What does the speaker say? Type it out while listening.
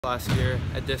last year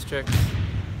at districts.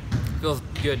 Feels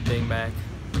good being back.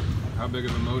 How big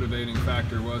of a motivating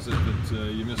factor was it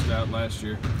that you missed out last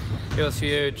year? It was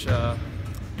huge.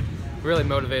 Really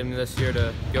motivated me this year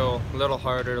to go a little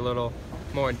harder, a little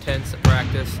more intense at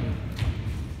practice, and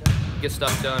get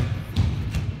stuff done.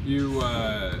 You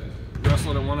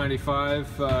wrestled at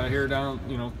 195 here down.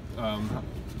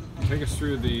 Take us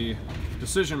through the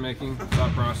decision-making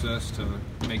thought process to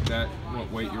make that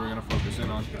what weight you were going to focus in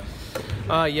on.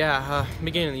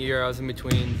 Beginning of the year I was in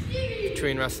between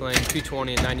wrestling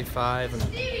 220 and 95, and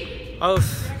I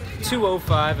was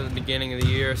 205 at the beginning of the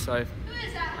year, so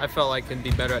I felt like I'd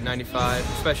be better at 95,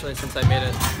 especially since I made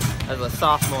it as a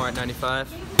sophomore at 95.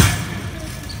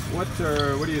 What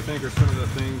do you think are some of the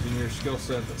things in your skill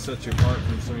set that set you apart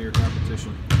from some of your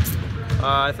competition?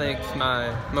 I think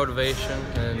my motivation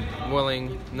and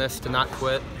willingness to not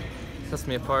quit sets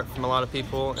me apart from a lot of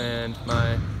people, and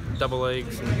my double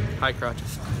legs and high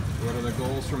crotches. What are the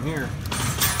goals from here?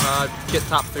 Get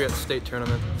top 3 at the state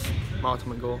tournament. It's my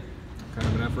ultimate goal. What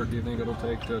kind of an effort do you think it'll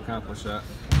take to accomplish that?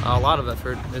 A lot of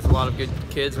effort. There's a lot of good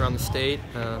kids around the state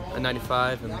at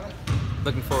 95, and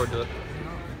looking forward to it.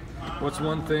 What's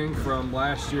one thing from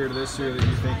last year to this year that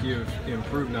you think you've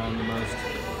improved on the most?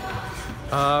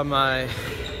 My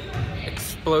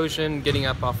explosion, getting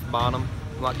up off the bottom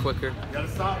a lot quicker.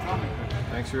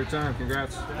 Thanks for your time.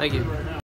 Congrats. Thank you.